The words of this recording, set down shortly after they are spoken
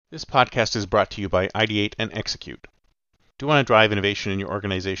This podcast is brought to you by Ideate and Execute. Do you want to drive innovation in your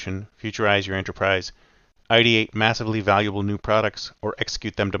organization, futurize your enterprise, ideate massively valuable new products, or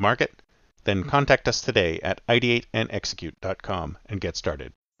execute them to market? Then contact us today at ideateandexecute.com and get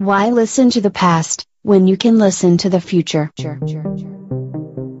started. Why listen to the past when you can listen to the future?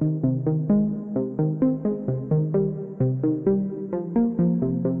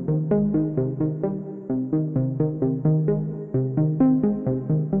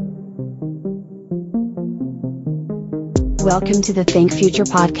 Welcome to the Think Future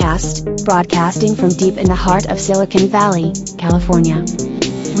podcast, broadcasting from deep in the heart of Silicon Valley, California.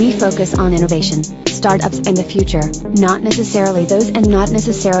 We focus on innovation, startups, and the future, not necessarily those and not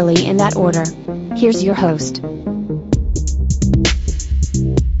necessarily in that order. Here's your host.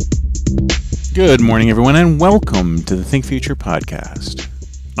 Good morning, everyone, and welcome to the Think Future podcast.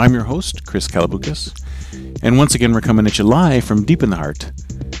 I'm your host, Chris Kalaboukis, and once again, we're coming at you live from deep in the heart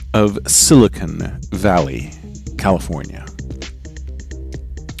of Silicon Valley, California.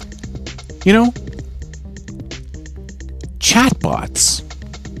 You know, chatbots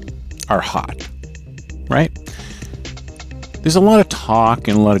are hot, right? There's a lot of talk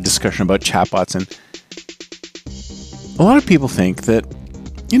and a lot of discussion about chatbots, and a lot of people think that,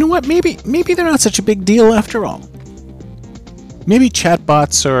 you know what, maybe they're not such a big deal after all. Maybe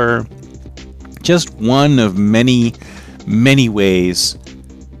chatbots are just one of many, many ways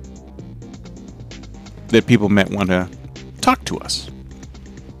that people might want to talk to us.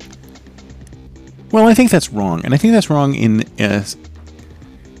 Well, I think that's wrong, and I think that's wrong in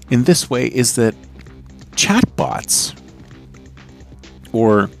this way is that chatbots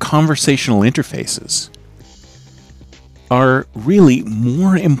or conversational interfaces are really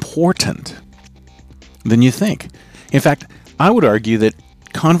more important than you think. In fact, I would argue that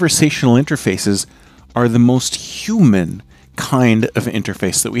conversational interfaces are the most human kind of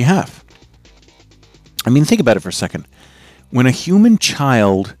interface that we have. I mean, think about it for a second. When a human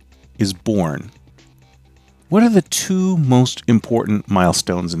child is born, what are the two most important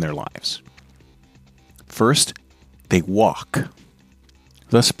milestones in their lives? First, they walk,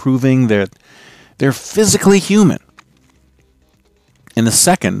 thus proving that they're physically human. And the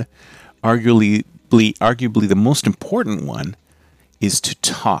second, arguably the most important one, is to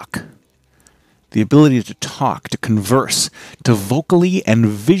talk. The ability to talk, to converse, to vocally and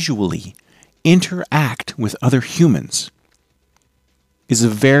visually interact with other humans is a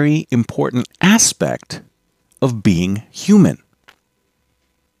very important aspect of being human.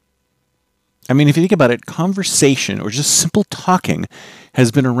 I mean, if you think about it, conversation or just simple talking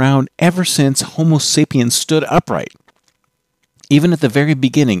has been around ever since Homo sapiens stood upright. Even at the very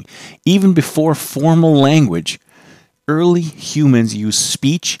beginning, even before formal language, early humans used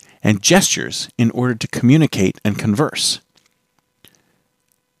speech and gestures in order to communicate and converse.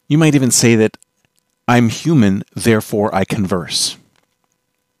 You might even say that I'm human, therefore I converse.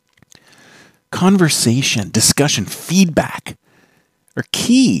 Conversation, discussion, feedback are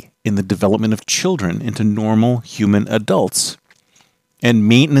key in the development of children into normal human adults and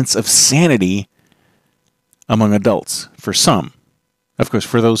maintenance of sanity among adults for some. Of course,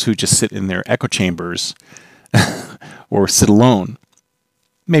 for those who just sit in their echo chambers or sit alone,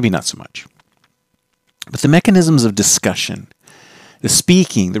 maybe not so much. But the mechanisms of discussion, the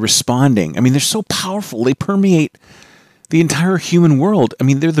speaking, the responding, I mean, they're so powerful. They permeate the entire human world. I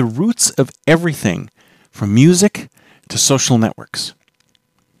mean, they're the roots of everything, from music to social networks.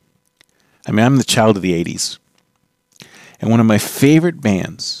 I mean, I'm the child of the 80s. And one of my favorite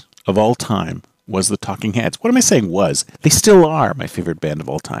bands of all time was the Talking Heads. What am I saying was? They still are my favorite band of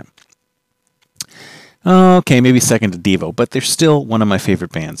all time. Okay, maybe second to Devo, but they're still one of my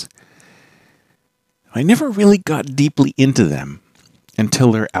favorite bands. I never really got deeply into them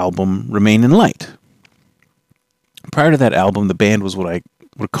until their album Remain in Light. Prior to that album, the band was what I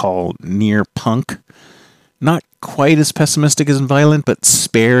would call near punk. Not quite as pessimistic as violent, but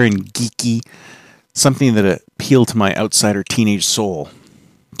spare and geeky. Something that appealed to my outsider teenage soul.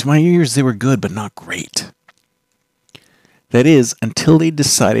 To my ears, they were good, but not great. That is, until they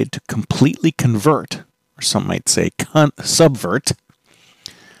decided to completely convert, or some might say subvert,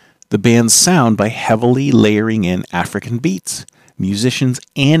 the band's sound by heavily layering in African beats, musicians,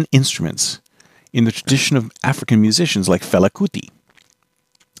 and instruments in the tradition of African musicians like Fela Kuti.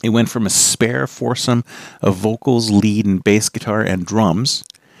 It went from a spare foursome of vocals, lead and bass guitar and drums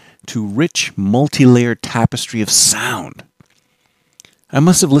to rich, multi-layered tapestry of sound. I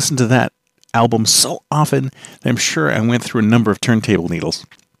must have listened to that album so often that I'm sure I went through a number of turntable needles.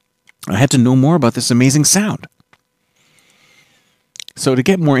 I had to know more about this amazing sound. So to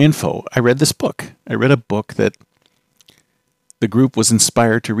get more info, I read this book. I read a book that The group was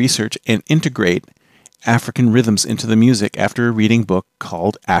inspired to research and integrate African rhythms into the music after a reading book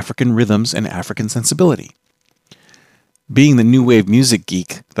called African Rhythms and African Sensibility. Being the new wave music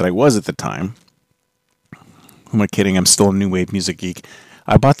geek that I was at the time, who am I kidding? I'm still a new wave music geek.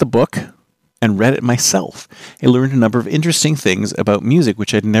 I bought the book and read it myself. I learned a number of interesting things about music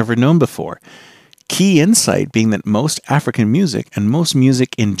which I'd never known before. Key insight being that most African music and most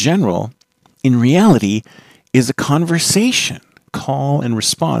music in general, in reality, is a conversation, call and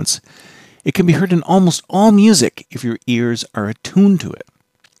response. It can be heard in almost all music if your ears are attuned to it.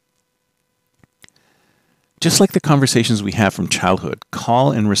 Just like the conversations we have from childhood,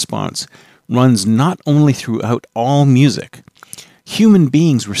 call and response runs not only throughout all music. Human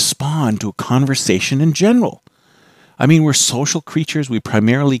beings respond to a conversation in general. I mean, we're social creatures. We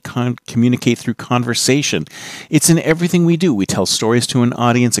primarily communicate through conversation. It's in everything we do. We tell stories to an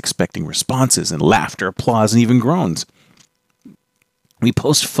audience expecting responses and laughter, applause, and even groans. We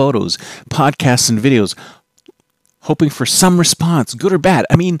post photos, podcasts, and videos hoping for some response, good or bad.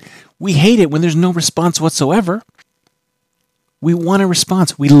 I mean, we hate it when there's no response whatsoever. We want a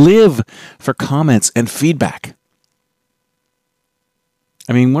response. We live for comments and feedback.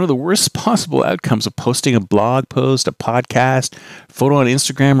 I mean, one of the worst possible outcomes of posting a blog post, a podcast, photo on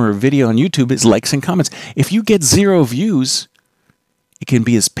Instagram, or a video on YouTube is likes and comments. If you get 0 views, it can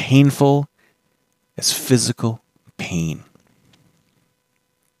be as painful as physical pain.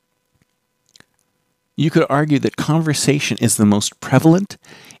 You could argue that conversation is the most prevalent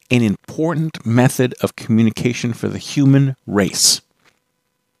and important method of communication for the human race.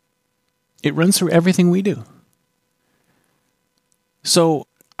 It runs through everything we do. So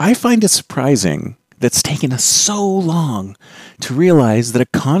I find it surprising that it's taken us so long to realize that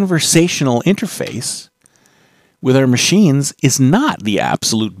a conversational interface with our machines is not the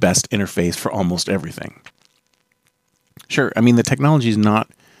absolute best interface for almost everything. Sure, I mean, the technology is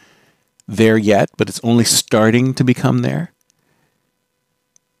not there yet, but it's only starting to become there.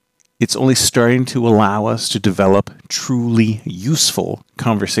 It's only starting to allow us to develop truly useful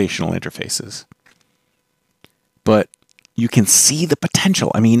conversational interfaces. But you can see the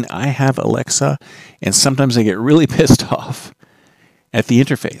potential. I mean, I have Alexa, and sometimes I get really pissed off at the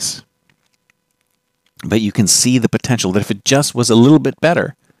interface. But you can see the potential that if it just was a little bit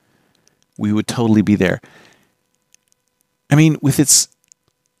better, we would totally be there. I mean, it's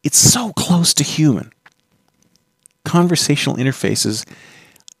so close to human. Conversational interfaces,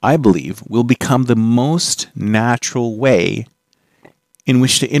 I believe, will become the most natural way in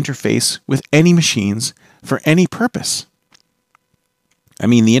which to interface with any machines for any purpose. I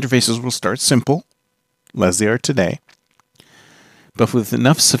mean, the interfaces will start simple, as they are today, but with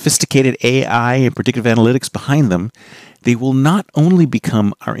enough sophisticated AI and predictive analytics behind them, they will not only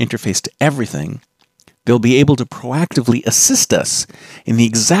become our interface to everything, they'll be able to proactively assist us in the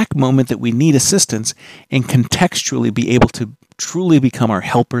exact moment that we need assistance and contextually be able to truly become our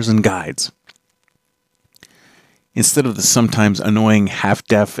helpers and guides. Instead of the sometimes annoying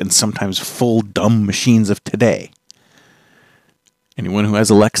half-deaf and sometimes full dumb machines of today. Anyone who has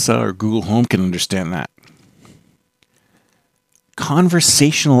Alexa or Google Home can understand that.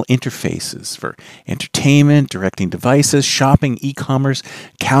 Conversational interfaces for entertainment, directing devices, shopping, e-commerce,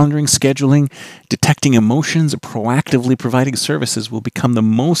 calendaring, scheduling, detecting emotions, and proactively providing services will become the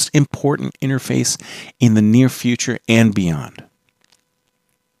most important interface in the near future and beyond.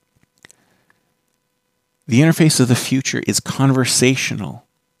 The interface of the future is conversational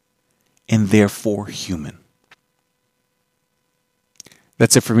and therefore human.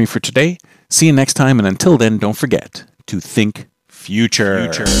 That's it for me for today. See you next time, and until then, don't forget to think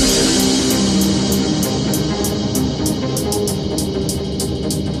future.